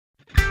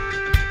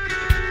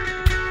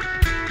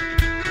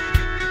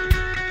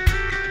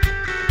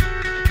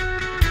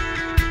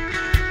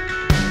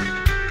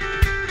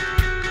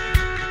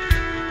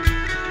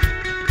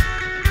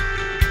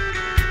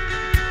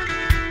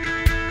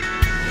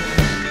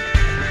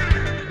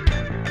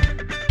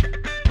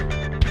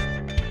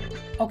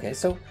Okay,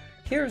 so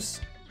here's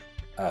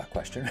a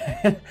question.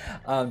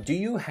 Do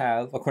you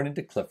have, according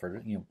to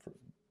Clifford,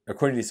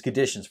 according to these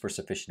conditions for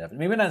sufficient evidence,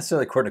 maybe not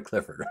necessarily according to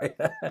Clifford,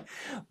 right?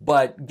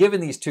 But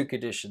given these two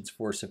conditions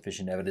for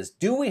sufficient evidence,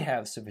 do we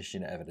have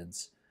sufficient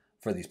evidence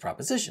for these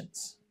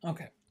propositions?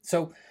 Okay,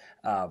 so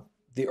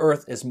the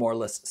Earth is more or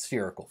less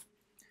spherical.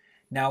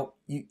 Now,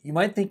 you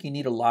might think you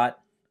need a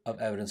lot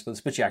of evidence for this,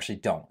 but you actually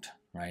don't,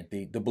 right?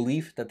 The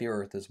belief that the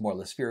Earth is more or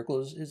less spherical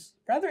is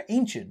rather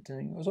ancient.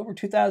 It was over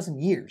 2,000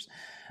 years.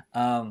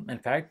 In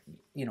fact,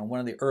 one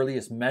of the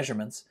earliest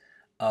measurements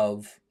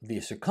of the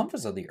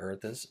circumference of the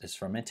Earth is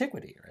from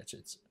antiquity, right?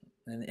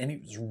 And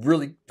it was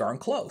really darn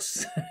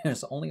close.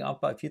 It's only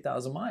off by a few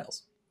thousand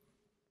miles.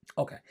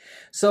 Okay,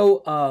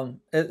 so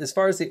as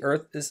far as the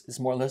Earth is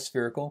more or less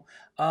spherical,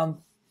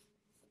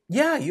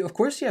 yeah, of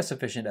course you have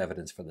sufficient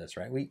evidence for this,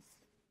 right?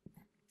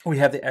 We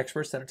have the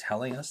experts that are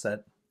telling us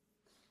that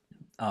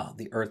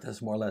the Earth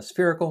is more or less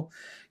spherical,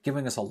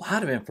 giving us a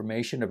lot of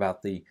information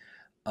about the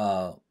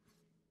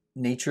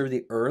nature of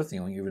the Earth,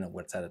 even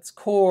what's at its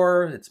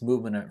core, its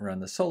movement around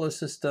the solar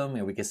system.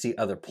 We can see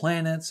other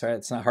planets, right?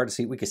 It's not hard to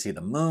see. We can see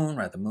the moon,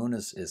 right? The moon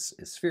is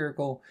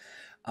spherical.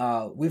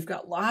 We've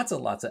got lots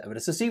and lots of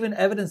evidence. There's even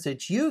evidence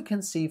that you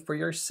can see for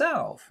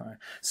yourself. Right?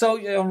 So,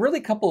 really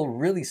a couple of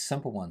really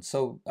simple ones.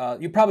 So,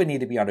 you probably need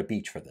to be on a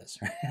beach for this,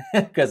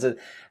 right? Because it's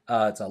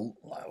a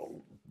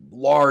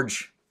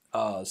large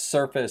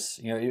surface.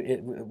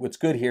 What's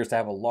good here is to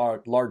have a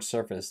large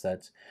surface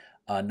that's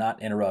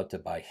not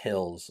interrupted by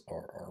hills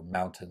or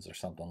mountains or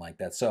something like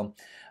that. So,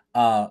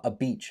 a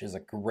beach is a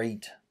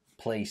great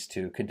place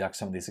to conduct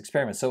some of these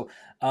experiments. So,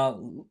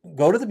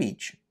 go to the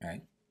beach,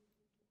 right?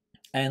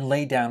 And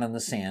lay down in the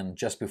sand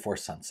just before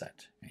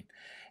sunset. Right?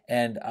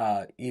 And,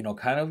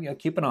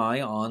 keep an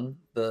eye on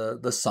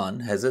the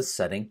sun as it's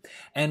setting.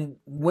 And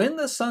when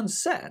the sun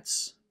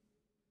sets,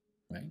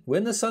 right?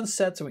 When the sun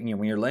sets, when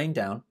you're laying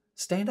down,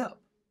 stand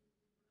up.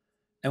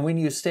 And when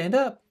you stand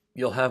up,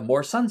 you'll have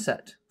more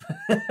sunset.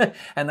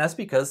 And that's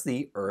because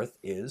the Earth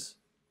is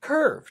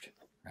curved,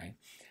 right?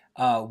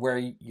 Where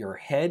your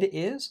head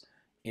is,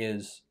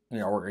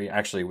 or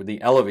actually with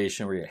the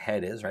elevation where your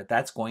head is, right?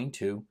 That's going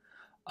to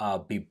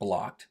be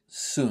blocked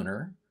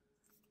sooner,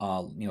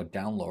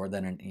 down lower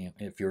than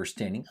if you were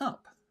standing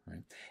up.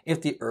 Right?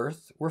 If the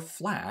Earth were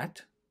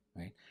flat,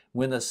 right,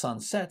 when the sun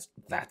sets,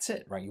 that's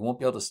it, right? You won't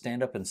be able to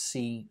stand up and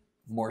see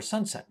more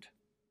sunset.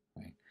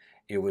 Right?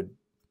 It would,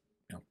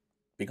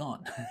 be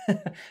gone.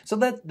 So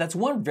that's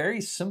one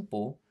very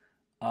simple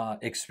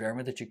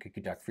experiment that you could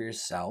conduct for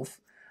yourself.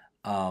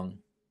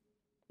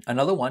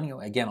 Another one,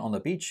 again on the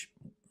beach,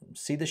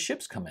 see the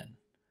ships come in.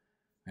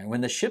 Right?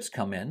 When the ships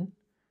come in,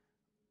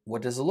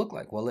 what does it look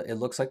like? Well, it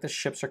looks like the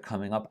ships are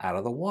coming up out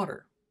of the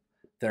water.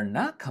 They're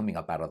not coming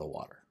up out of the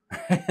water.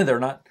 They're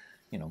not,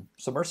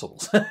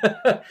 submersibles.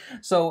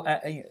 So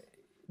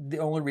the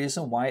only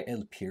reason why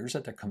it appears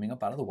that they're coming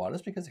up out of the water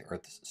is because the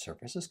Earth's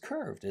surface is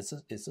curved. It's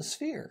a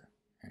sphere.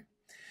 Right?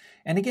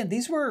 And again,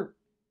 these were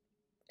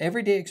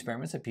everyday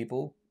experiments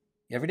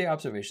everyday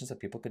observations that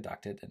people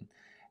conducted.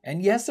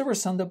 And yes, there were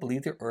some that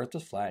believed the Earth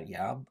was flat,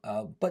 yeah,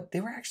 but they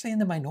were actually in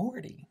the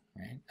minority,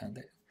 right?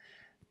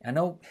 I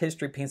know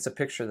history paints a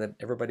picture that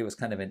everybody was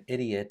kind of an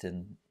idiot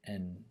and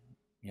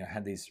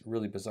had these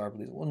really bizarre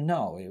beliefs. Well,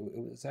 no, it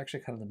was actually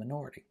kind of the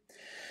minority.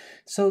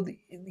 So the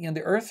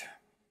Earth,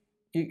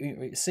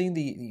 seeing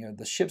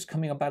the ships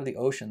coming up out of the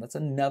ocean, that's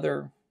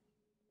another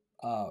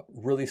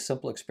really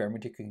simple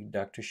experiment you can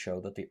conduct to show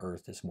that the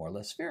Earth is more or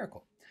less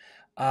spherical.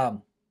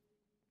 Again,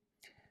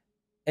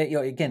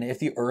 if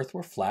the Earth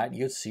were flat,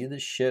 you'd see the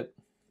ship,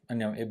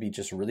 it'd be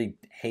just really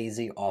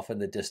hazy off in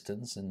the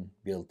distance and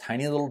be a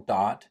tiny little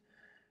dot.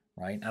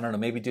 Right? I don't know,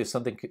 maybe do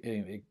something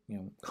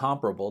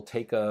comparable.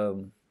 Take a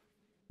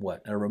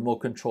remote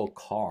controlled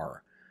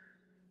car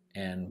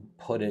and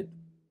put it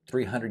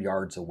 300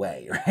 yards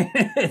away, right?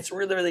 It's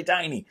really, really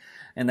tiny.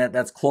 And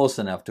that's close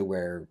enough to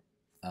where,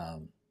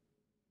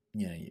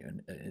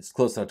 it's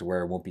close enough to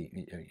where it won't be,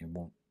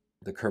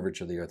 the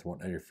curvature of the Earth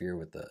won't interfere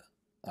with the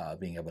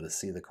being able to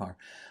see the car.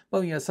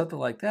 Well, something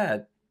like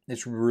that,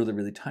 it's really,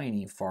 really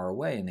tiny, far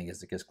away, and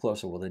as it gets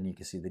closer, well, then you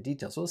can see the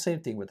details. So the same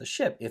thing with the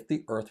ship. If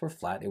the Earth were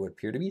flat, it would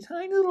appear to be a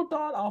tiny little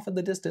dot off in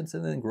the distance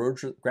and then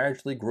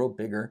gradually grow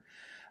bigger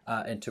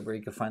into where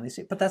you can finally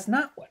see it. But that's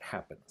not what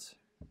happens.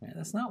 Right?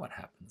 That's not what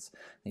happens.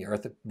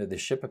 The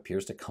ship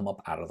appears to come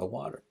up out of the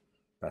water.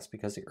 That's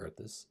because the Earth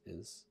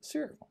is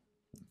spherical.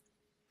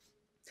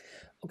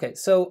 Okay,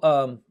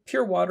 so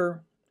pure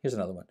water, here's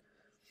another one.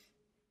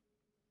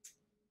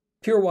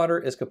 Pure water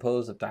is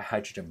composed of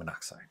dihydrogen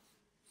monoxide.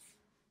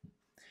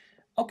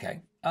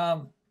 Okay,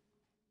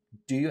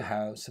 do you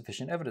have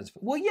sufficient evidence?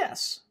 Well,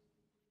 yes.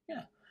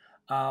 Yeah.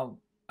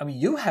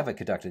 You haven't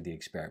conducted the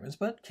experiments,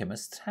 but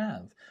chemists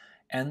have.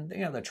 And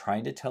they're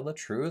trying to tell the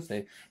truth.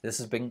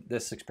 This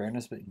experiment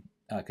has been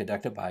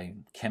conducted by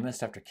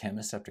chemist after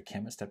chemist after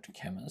chemist after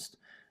chemist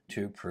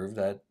to prove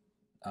that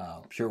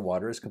pure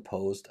water is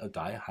composed of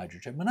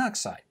dihydrogen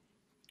monoxide.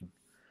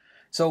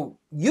 So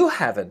you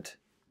haven't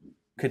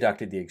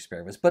conducted the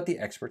experiments, but the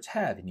experts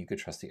have, and you could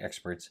trust the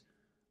experts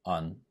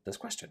on this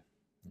question.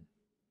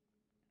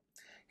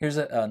 Here's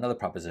another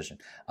proposition.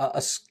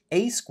 A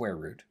square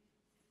root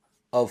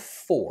of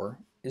 4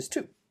 is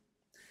 2.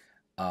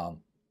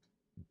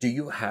 Do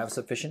you have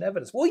sufficient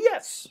evidence? Well,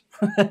 yes.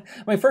 I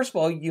mean, first of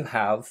all, you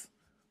have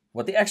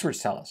what the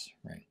experts tell us,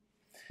 right?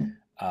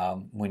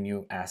 When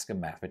you ask a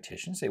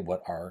mathematician, say,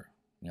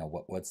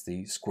 what's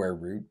the square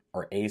root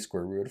or a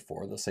square root of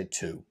 4? They'll say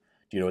 2. Do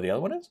you know what the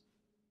other one is?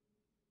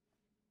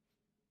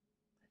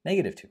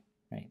 -2,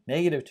 right?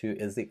 -2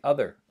 is the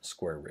other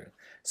square root.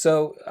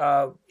 So,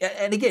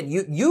 and again,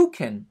 you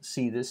can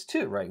see this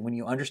too, right? When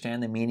you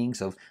understand the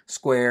meanings of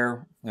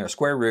square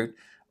root,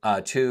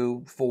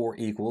 2, 4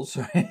 equals,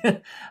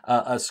 right?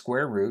 A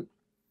square root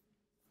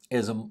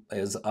is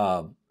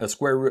a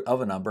square root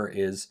of a number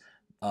is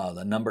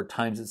the number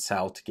times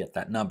itself to get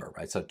that number,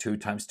 right? So 2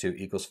 times 2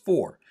 equals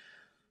 4.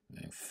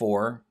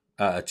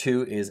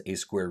 2 is a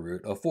square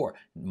root of 4.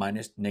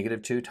 Minus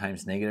 -2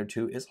 times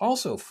 -2 is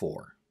also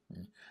 4.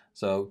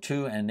 So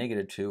 2 and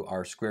 -2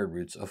 are square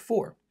roots of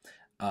 4.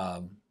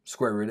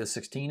 Square root of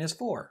 16 is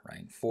 4,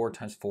 right? 4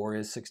 times 4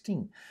 is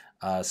 16.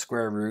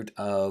 Square root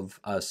of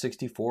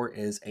 64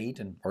 is 8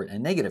 and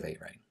 -8,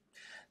 right?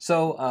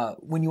 So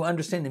when you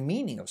understand the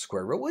meaning of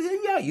square root, well,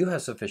 yeah, you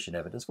have sufficient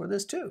evidence for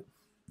this too.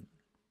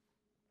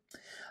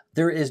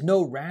 There is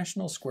no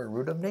rational square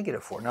root of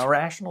 -4. Now,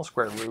 rational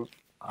square root,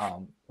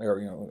 a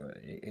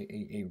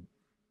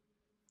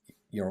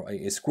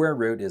square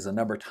root is a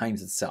number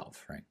times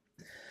itself, right?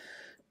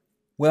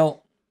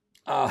 Well,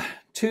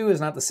 2 is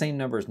not the same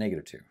number as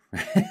 -2,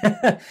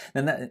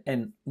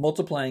 and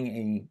multiplying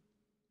a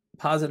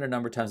positive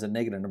number times a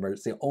negative number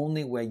is the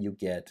only way you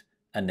get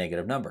a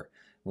negative number.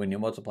 When you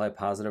multiply a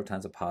positive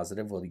times a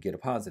positive, well, you get a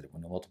positive.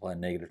 When you multiply a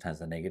negative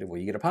times a negative, well,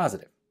 you get a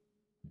positive.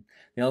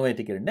 The only way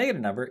to get a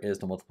negative number is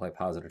to multiply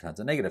positive times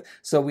a negative.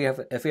 So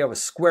if we have a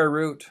square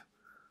root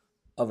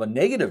of a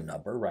negative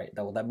number, right,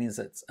 that means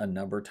it's a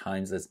number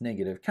times its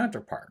negative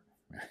counterpart.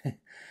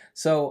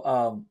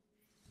 So,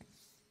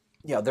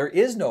 there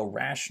is no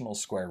rational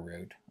square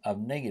root of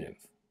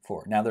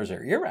 -4. Now, there's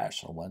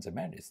irrational ones,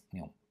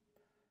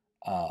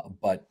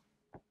 but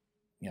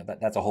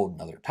that's a whole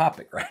other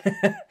topic,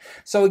 right?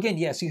 So again,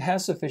 yes, you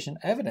have sufficient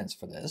evidence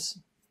for this,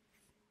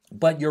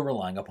 but you're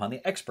relying upon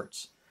the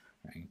experts,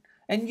 right?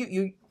 And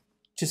you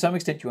to some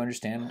extent, you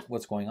understand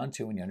what's going on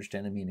too when you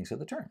understand the meanings of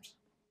the terms.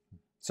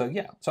 So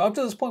yeah, so up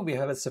to this point, we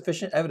have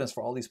sufficient evidence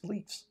for all these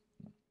beliefs.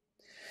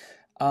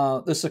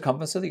 The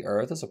circumference of the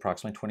Earth is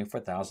approximately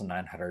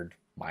 24,900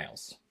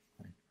 miles.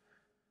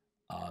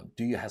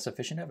 Do you have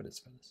sufficient evidence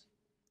for this?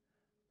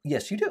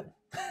 Yes, you do.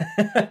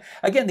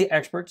 Again, the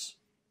experts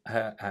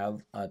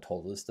have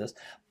told us this,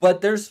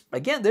 but there's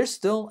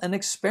still an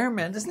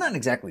experiment. It's not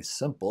exactly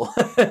simple,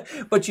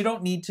 but you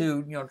don't need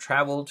to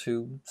travel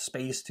to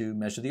space to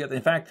measure the Earth.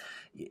 In fact,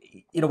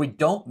 we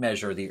don't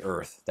measure the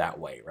Earth that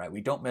way, right?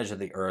 We don't measure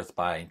the Earth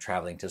by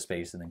traveling to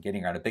space and then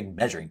getting out a big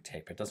measuring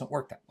tape. It doesn't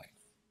work that way.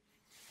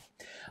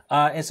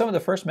 And some of the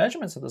first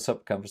measurements of the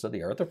circumference of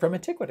the Earth are from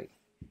antiquity,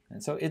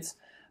 and so it's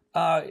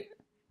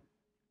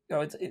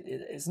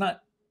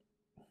not.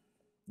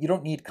 You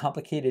don't need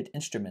complicated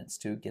instruments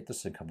to get the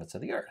circumference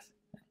of the Earth.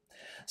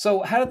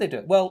 So how did they do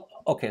it? Well,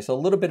 okay, so a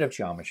little bit of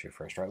geometry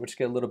first, right? We'll just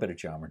get a little bit of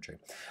geometry.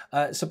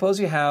 Suppose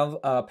you have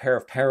a pair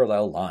of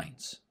parallel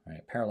lines,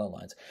 right? Parallel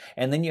lines.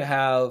 And then you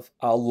have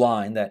a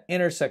line that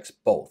intersects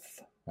both,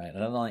 right?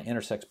 Another line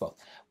intersects both.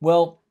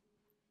 Well,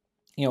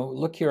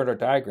 look here at our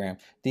diagram.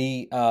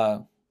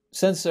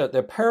 Since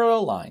they're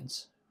parallel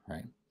lines,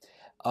 right?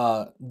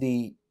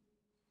 The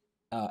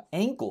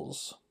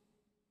angles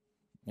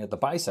at the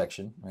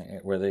bisection, right,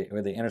 where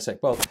they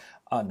intersect both,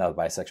 not the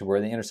bisection, where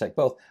they intersect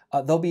both,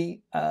 they'll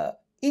be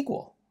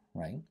equal,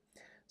 right?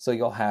 So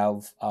you'll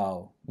have,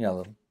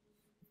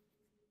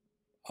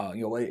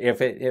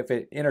 if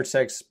it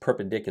intersects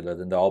perpendicular,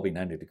 then they'll all be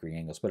 90-degree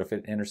angles. But if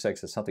it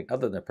intersects as something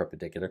other than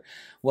perpendicular,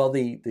 well,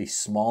 the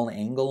small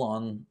angle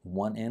on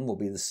one end will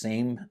be the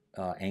same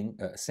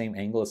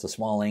angle as the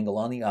small angle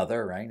on the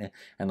other, right?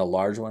 And the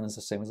large one is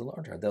the same as the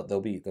larger.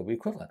 They'll be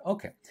equivalent.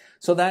 Okay,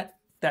 so that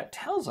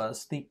tells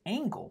us the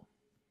angle,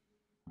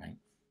 right,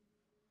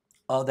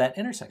 of that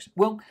intersection.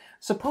 Well,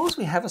 suppose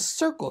we have a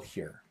circle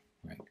here,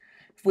 right?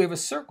 If we have a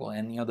circle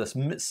and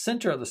the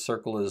center of the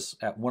circle is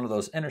at one of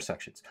those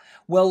intersections,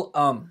 well,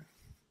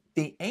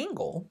 the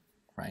angle,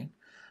 right,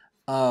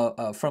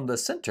 from the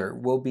center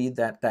will be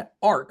that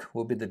arc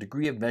will be the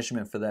degree of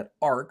measurement for that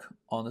arc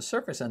on the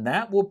surface, and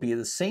that will be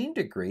the same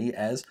degree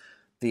as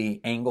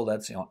the angle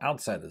that's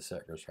outside the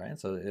surface, right?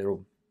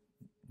 So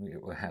we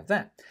will have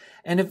that.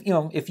 And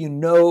if you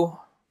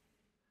know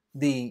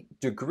the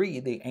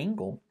degree, the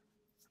angle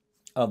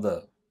of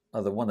the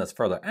one that's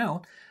further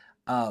out,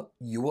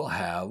 you will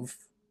have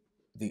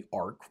the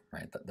arc,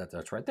 right?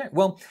 That's right there.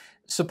 Well,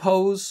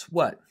 suppose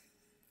what?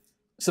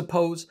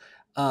 Suppose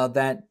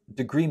that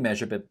degree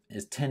measurement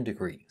is 10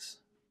 degrees,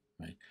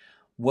 right?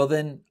 Well,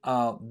 then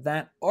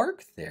that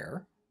arc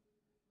there,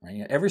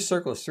 right? Every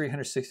circle is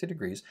 360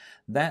 degrees.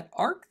 That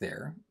arc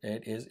there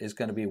is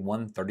going to be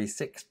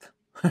 1/36th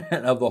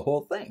of the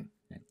whole thing.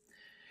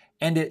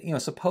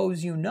 And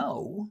suppose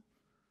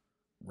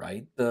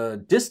right,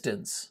 the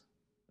distance,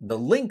 the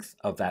length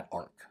of that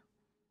arc.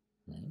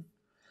 Right?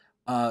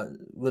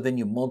 Well, then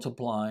you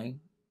multiply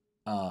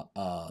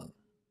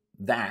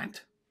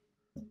that,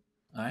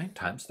 right,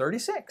 times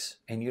 36,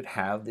 and you'd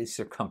have the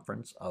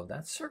circumference of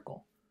that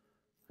circle.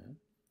 Okay?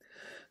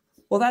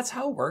 Well, that's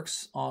how it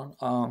works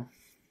on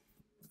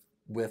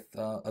with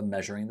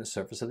measuring the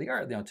surface of the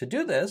Earth. To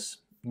do this,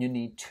 you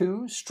need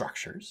two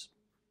structures,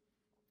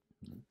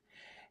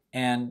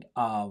 and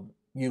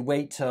you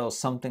wait till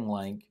something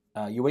like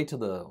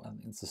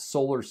it's the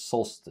solar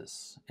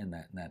solstice in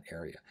that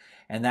area,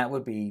 and that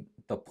would be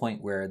the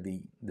point where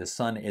the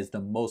sun is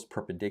the most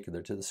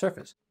perpendicular to the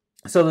surface.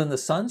 So then the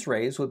sun's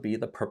rays would be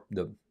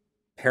the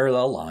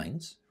parallel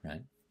lines,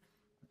 right?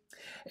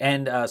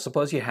 And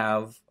suppose you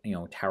have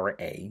Tower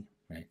A,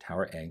 right?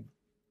 Tower A,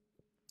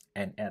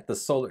 and at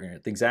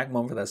the exact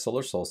moment for that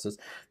solar solstice,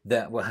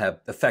 that will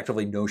have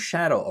effectively no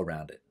shadow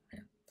around it.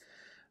 Right?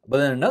 But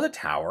then another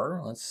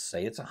tower, let's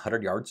say it's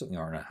 100 yards, or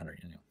not 100,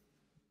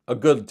 a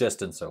good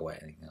distance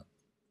away,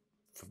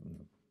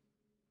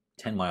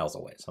 10 miles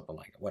away, something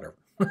like it, whatever.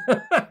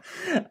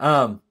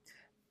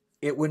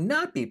 It would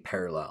not be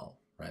parallel,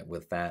 right,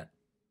 with that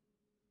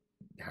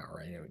tower.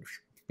 Right? It would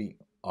be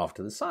off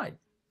to the side.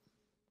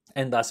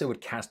 And thus it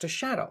would cast a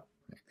shadow.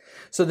 Right?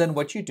 So then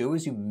what you do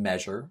is you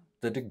measure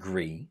the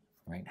degree,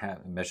 right?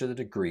 Measure the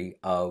degree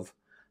of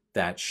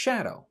that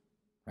shadow,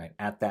 right,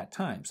 at that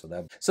time.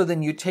 So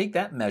then you take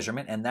that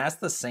measurement, and that's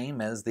the same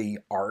as the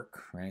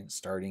arc, right,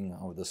 starting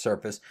over the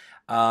surface,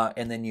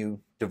 and then you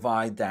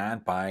divide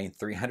that by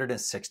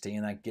 360,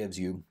 and that gives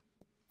you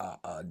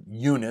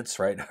units,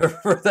 right,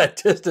 for that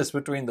distance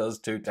between those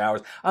two towers.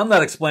 I'm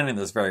not explaining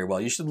this very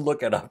well. You should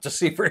look it up to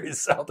see for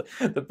yourself.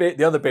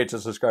 The other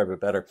pages describe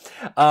it better.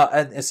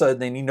 And so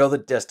then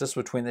the distance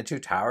between the two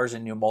towers,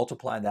 and you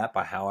multiply that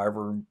by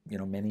however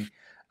many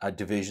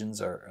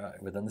divisions are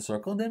within the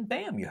circle, and then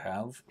bam, you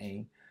have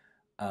a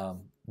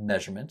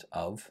measurement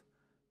of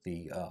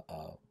the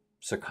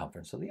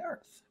circumference of the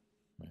Earth.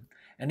 Right?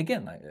 And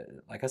again,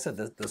 like I said,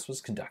 this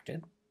was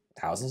conducted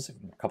a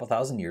couple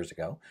thousand years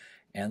ago,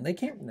 and they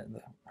came.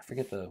 I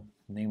forget the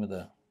name of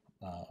the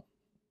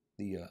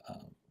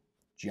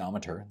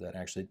geometer that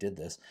actually did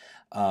this,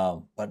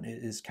 but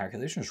his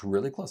calculation is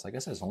really close. Like I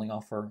said, it's only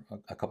off for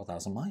a couple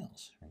thousand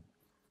miles. Right?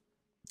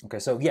 Okay,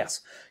 so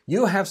yes,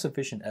 you have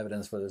sufficient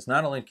evidence for this.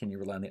 Not only can you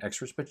rely on the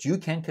experts, but you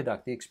can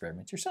conduct the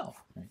experiments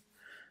yourself. Right?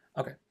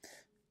 Okay.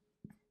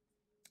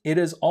 It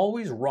is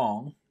always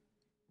wrong,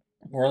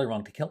 morally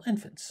wrong, to kill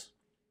infants.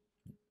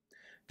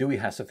 Do we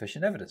have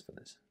sufficient evidence for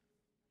this?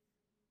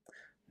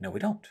 No, we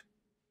don't.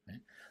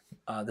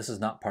 Right? This is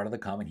not part of the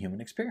common human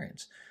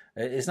experience.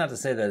 It's not to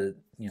say that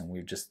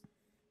we've just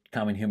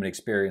common human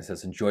experience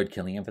has enjoyed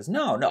killing infants.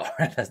 No,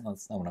 that's not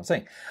what I'm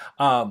saying.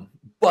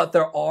 But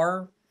there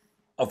are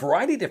a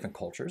variety of different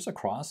cultures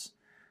across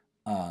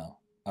a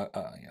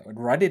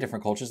variety of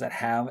different cultures that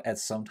have at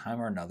some time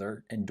or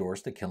another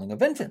endorsed the killing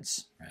of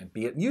infants, right?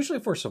 Be it usually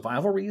for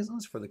survival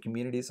reasons for the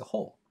community as a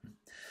whole.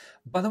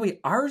 By the way,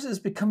 ours is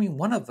becoming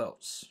one of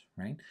those,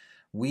 right?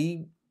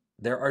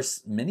 There are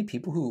many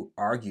people who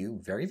argue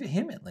very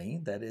vehemently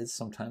that it's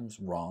sometimes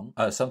wrong,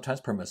 sometimes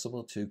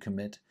permissible to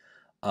commit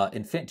to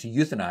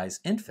euthanize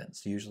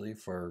infants, usually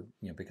for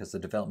because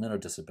of the developmental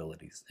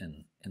disabilities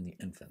in the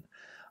infant.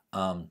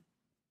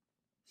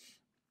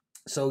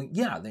 So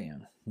yeah,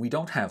 we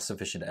don't have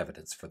sufficient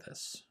evidence for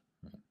this.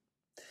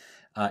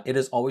 It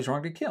is always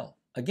wrong to kill.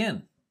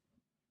 Again,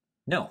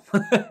 no.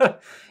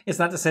 It's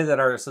not to say that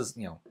our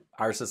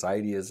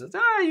society is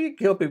you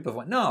kill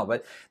people. No,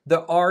 but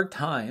there are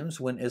times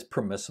when it's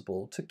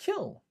permissible to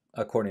kill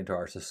according to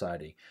our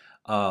society.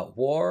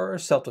 War,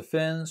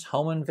 self-defense,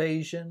 home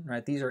invasion,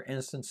 right? These are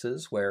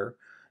instances where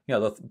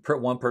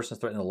one person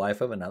threatening the life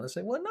of another.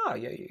 Say, well, no,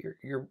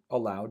 you're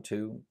allowed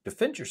to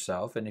defend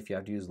yourself, and if you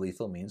have to use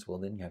lethal means, well,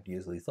 then you have to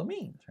use lethal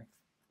means. Right?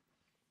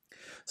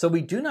 So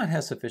we do not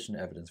have sufficient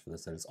evidence for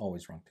this that it's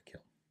always wrong to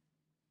kill.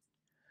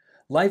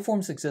 Life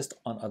forms exist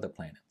on other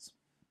planets.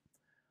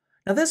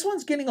 Now, this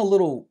one's getting a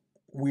little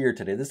weird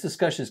today. This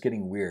discussion is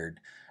getting weird.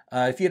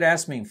 If you'd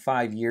asked me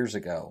 5 years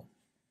ago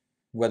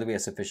whether we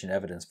have sufficient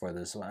evidence for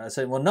this, I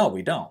said, well, no,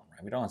 we don't.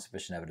 Right? We don't have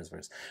sufficient evidence for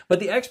this. But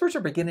the experts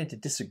are beginning to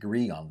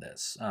disagree on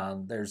this.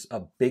 There's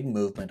a big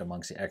movement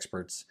amongst the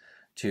experts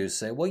to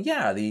say, well,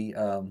 yeah,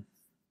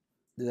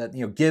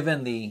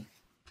 given the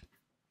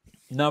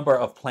number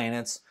of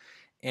planets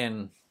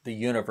in the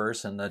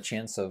universe and the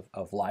chance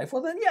of life,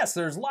 well then yes,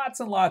 there's lots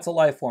and lots of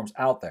life forms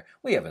out there.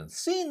 We haven't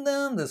seen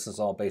them. This is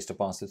all based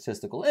upon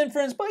statistical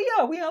inference, but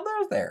yeah,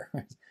 they're there.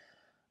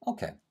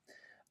 Okay.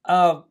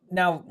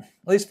 Now,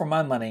 at least for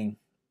my money,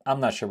 I'm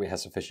not sure we have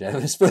sufficient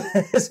evidence for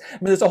this. I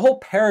mean, there's a whole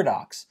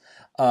paradox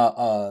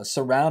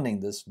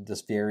surrounding this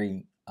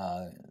very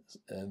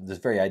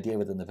idea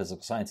within the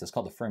physical sciences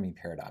called the Fermi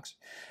paradox.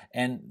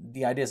 And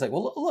the idea is like,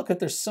 well, look,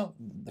 the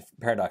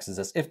paradox is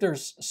this: if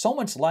there's so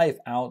much life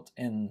out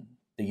in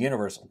the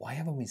universe, why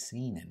haven't we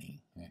seen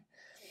any? Right?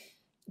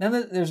 Now,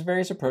 there's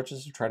various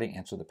approaches to try to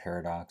answer the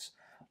paradox.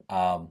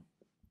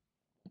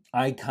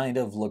 I kind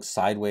of look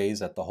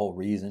sideways at the whole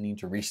reasoning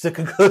to reach the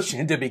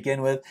conclusion to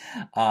begin with.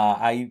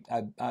 I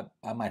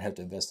might have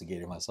to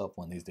investigate it myself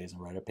one of these days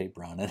and write a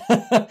paper on it.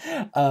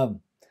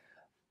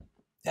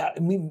 I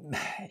mean,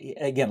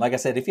 again, like I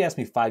said, if you asked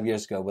me 5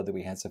 years ago whether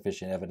we had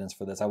sufficient evidence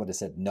for this, I would have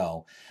said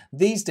no.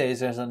 These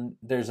days,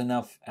 there's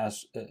enough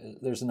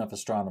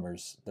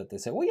astronomers that they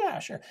say, well, yeah,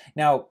 sure.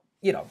 Now,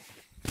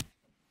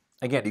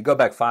 again, you go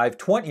back 10,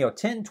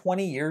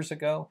 20 years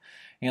ago,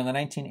 the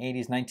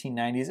 1980s,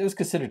 1990s, it was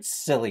considered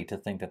silly to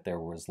think that there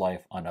was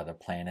life on other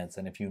planets.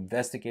 And if you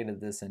investigated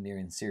this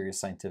in serious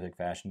scientific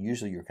fashion,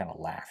 usually you're kind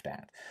of laughed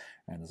at.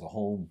 And there's a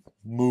whole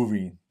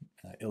movie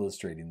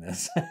illustrating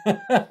this.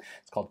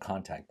 It's called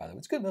Contact, by the way.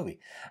 It's a good movie.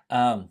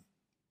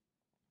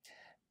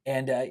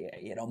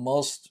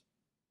 Most,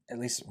 at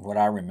least what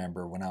I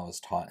remember when I was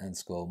taught in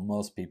school,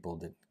 most people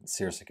did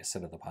seriously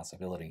consider the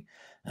possibility.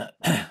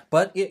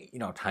 But,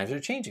 times are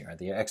changing, right?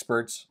 The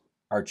experts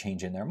are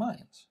changing their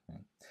minds. Right?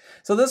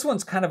 So this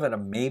one's kind of at a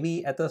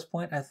maybe at this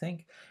point, I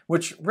think,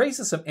 which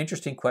raises some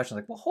interesting questions.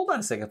 Like, well, hold on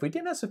a second. If we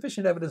didn't have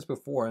sufficient evidence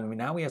before, and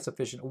now we have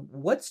sufficient,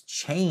 what's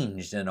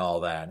changed in all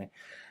that?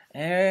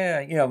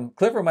 And,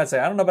 Clifford might say,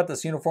 I don't know about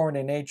this uniformity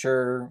in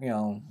nature,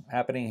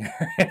 happening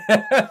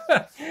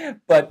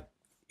here. But,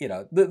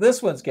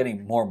 this one's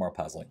getting more and more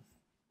puzzling.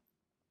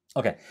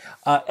 Okay.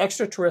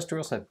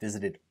 Extraterrestrials have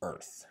visited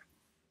Earth.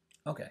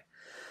 Okay.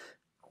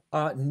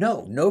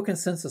 No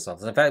consensus on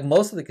this. In fact,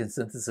 most of the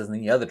consensus is in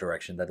the other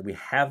direction, that we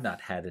have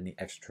not had any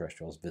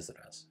extraterrestrials visit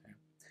us.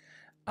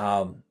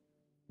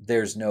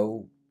 There's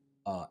no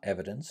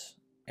evidence,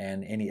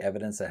 and any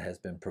evidence that has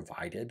been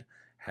provided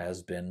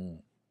has been,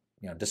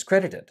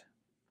 discredited.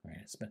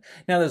 Right?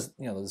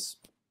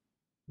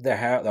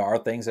 There are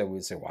things that we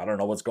would say, well, I don't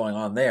know what's going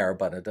on there,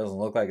 but it doesn't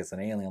look like it's an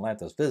alien life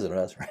that's visited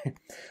us, right?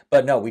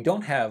 But no, we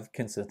don't have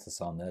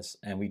consensus on this,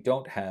 and we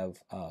don't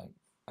have.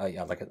 We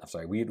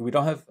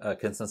don't have a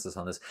consensus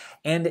on this,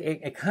 and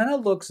it kind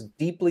of looks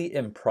deeply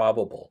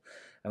improbable.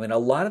 I mean, a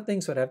lot of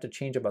things would have to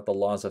change about the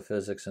laws of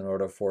physics in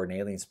order for an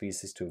alien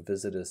species to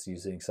visit us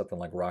using something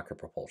like rocket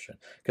propulsion,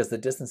 because the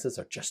distances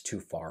are just too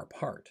far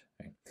apart.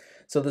 Right?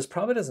 So this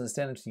probably doesn't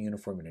stand up to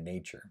uniformity in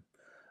nature.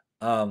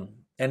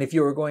 And if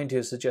you were going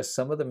to suggest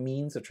some of the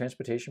means of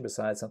transportation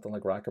besides something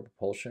like rocket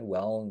propulsion,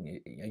 well,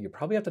 you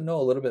probably have to know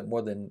a little bit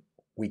more than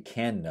we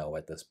can know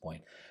at this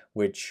point,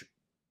 which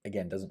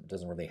again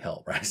doesn't really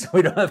help, right? So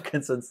we don't have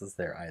consensus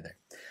there either.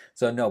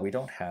 So no, we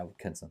don't have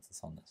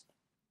consensus on this.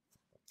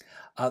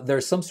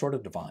 There's some sort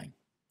of divine.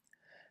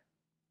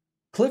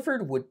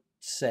 Clifford would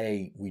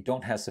say we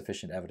don't have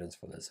sufficient evidence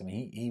for this. I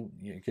mean,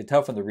 you could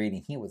tell from the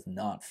reading he was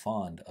not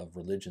fond of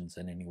religions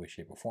in any way,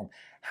 shape, or form.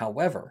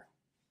 However,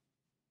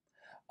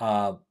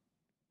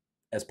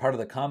 as part of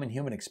the common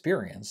human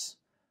experience,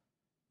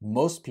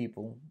 most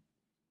people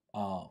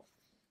on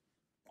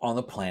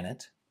the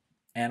planet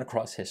and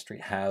across history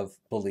have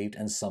believed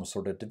in some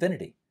sort of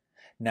divinity.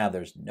 Now,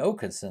 there's no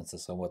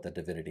consensus on what the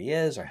divinity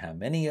is, or how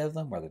many of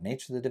them, or the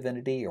nature of the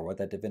divinity, or what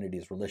that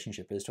divinity's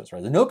relationship is to us.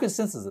 Right? There's no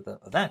consensus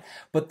of that,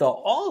 but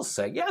they'll all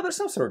say, yeah, there's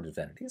some sort of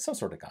divinity, some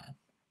sort of God.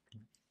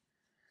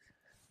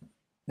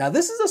 Now,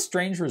 this is a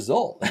strange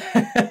result.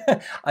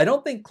 I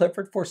don't think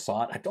Clifford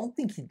foresaw it. I don't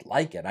think he'd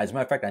like it. As a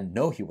matter of fact, I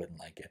know he wouldn't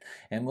like it.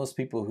 And most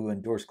people who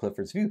endorse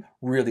Clifford's view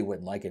really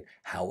wouldn't like it.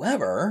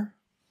 However,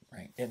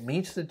 right, it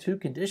meets the two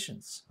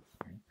conditions.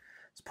 Right?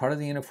 It's part of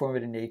the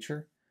uniformity of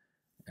nature.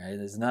 Right?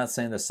 It's not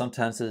saying that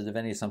sometimes there's a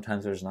divinity,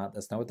 sometimes there's not.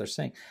 That's not what they're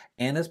saying.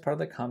 And it's part of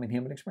the common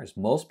human experience.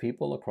 Most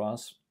people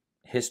across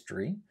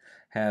history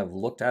have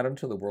looked out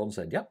into the world and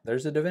said, yep,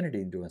 there's a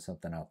divinity doing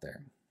something out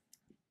there.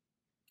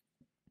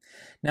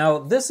 Now,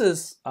 this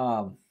is,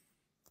 like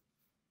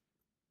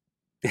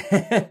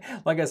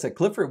I said,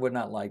 Clifford would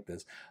not like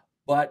this.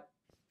 But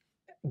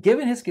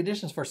given his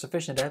conditions for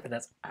sufficient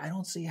evidence, I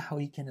don't see how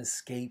he can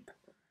escape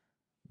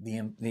the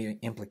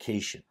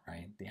implication,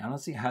 right? I don't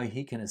see how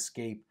he can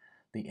escape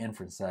the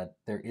inference that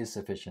there is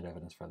sufficient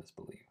evidence for this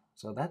belief.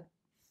 So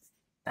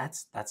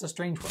that's a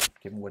strange one,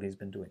 given what he's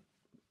been doing.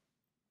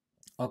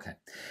 Okay,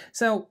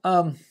 so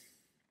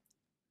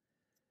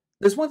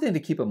there's one thing to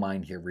keep in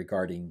mind here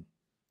regarding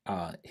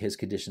his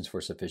conditions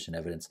for sufficient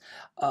evidence.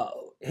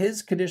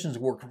 His conditions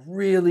work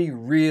really,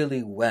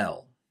 really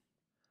well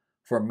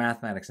for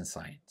mathematics and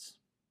science.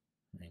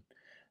 Right?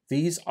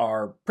 These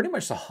are pretty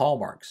much the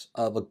hallmarks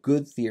of a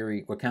good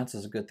theory, what counts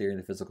as a good theory in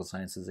the physical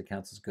sciences, it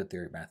counts as a good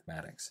theory of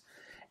mathematics.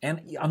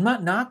 And I'm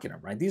not knocking them,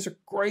 right? These are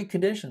great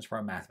conditions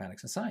for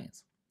mathematics and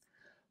science.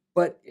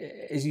 But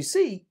as you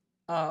see,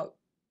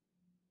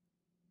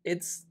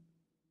 it's,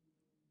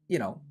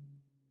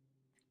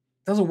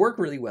 doesn't work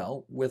really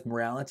well with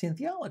morality and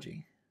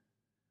theology.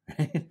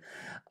 Right?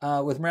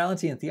 With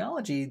morality and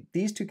theology,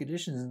 these two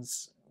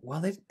conditions,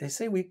 well, they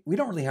say we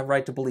don't really have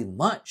right to believe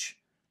much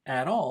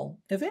at all,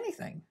 if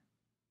anything.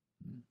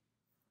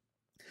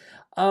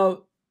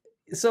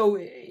 So,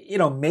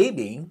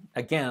 maybe,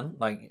 again,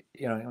 like,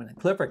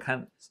 Clifford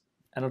kind of,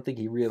 I don't think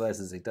he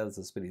realizes he does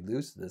this, but he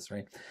loses this,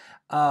 right?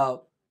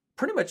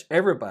 Pretty much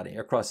everybody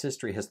across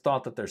history has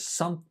thought that there's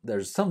some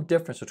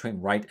difference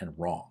between right and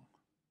wrong.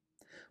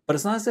 but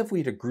it's not as if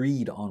we'd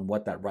agreed on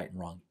what that right and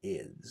wrong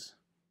is.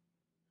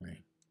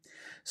 Right?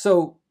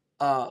 So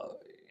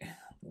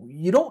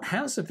you don't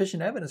have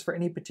sufficient evidence for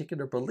any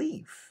particular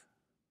belief,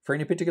 for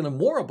any particular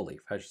moral belief,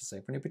 I should say,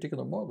 for any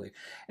particular moral belief.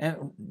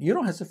 And you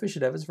don't have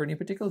sufficient evidence for any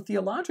particular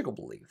theological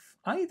belief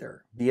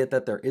either, be it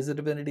that there is a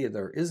divinity or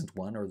there isn't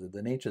one, or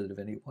the nature of the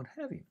divinity, what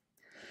have you.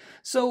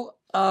 So,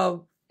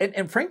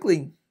 and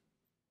frankly,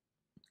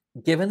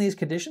 given these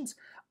conditions,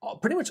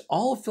 pretty much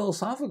all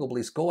philosophical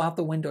beliefs go out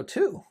the window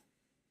too.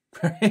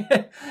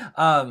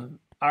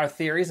 Our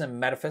theories in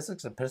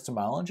metaphysics,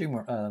 epistemology,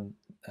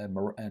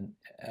 and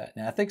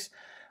ethics,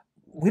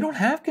 we don't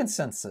have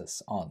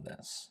consensus on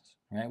this.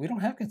 Right? We don't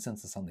have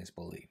consensus on these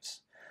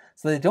beliefs.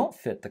 So they don't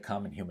fit the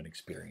common human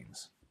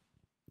experience.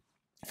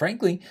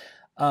 Frankly,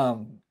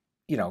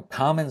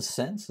 common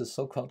sense, the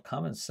so-called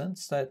common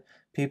sense that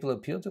people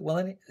appeal to,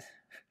 well,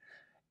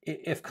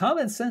 if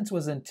common sense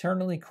was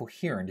internally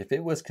coherent, if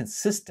it was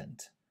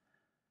consistent,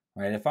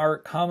 right? If our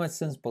common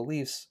sense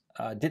beliefs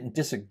didn't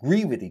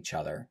disagree with each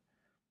other,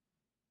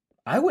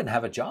 I wouldn't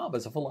have a job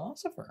as a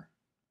philosopher.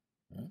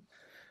 Right?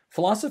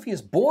 Philosophy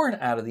is born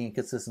out of the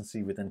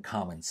inconsistency within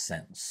common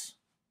sense.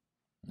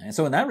 And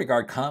so in that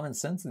regard,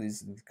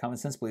 these common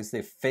sense beliefs,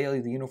 they fail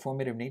the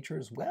uniformity of nature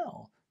as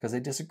well, because they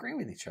disagree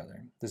with each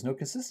other. There's no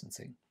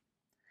consistency.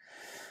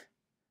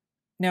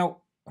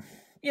 Now,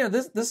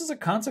 this is a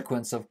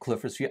consequence of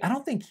Clifford's view. I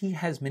don't think he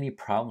has many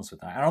problems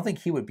with that. I don't think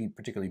he would be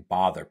particularly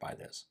bothered by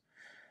this.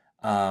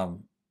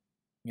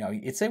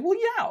 You'd say, well,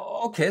 yeah,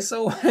 okay,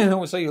 so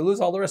so you lose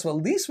all the rest. Well,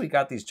 at least we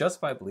got these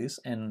justified beliefs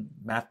in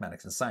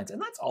mathematics and science,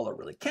 and that's all that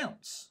really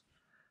counts.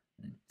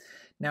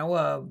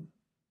 Now,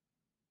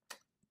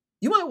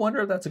 you might wonder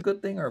if that's a good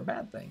thing or a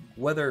bad thing,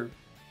 whether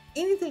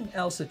anything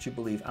else that you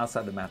believe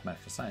outside of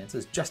mathematics or science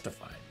is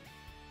justified.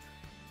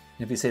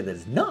 And if you say that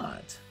it's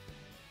not,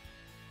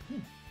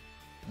 well,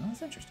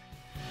 that's interesting.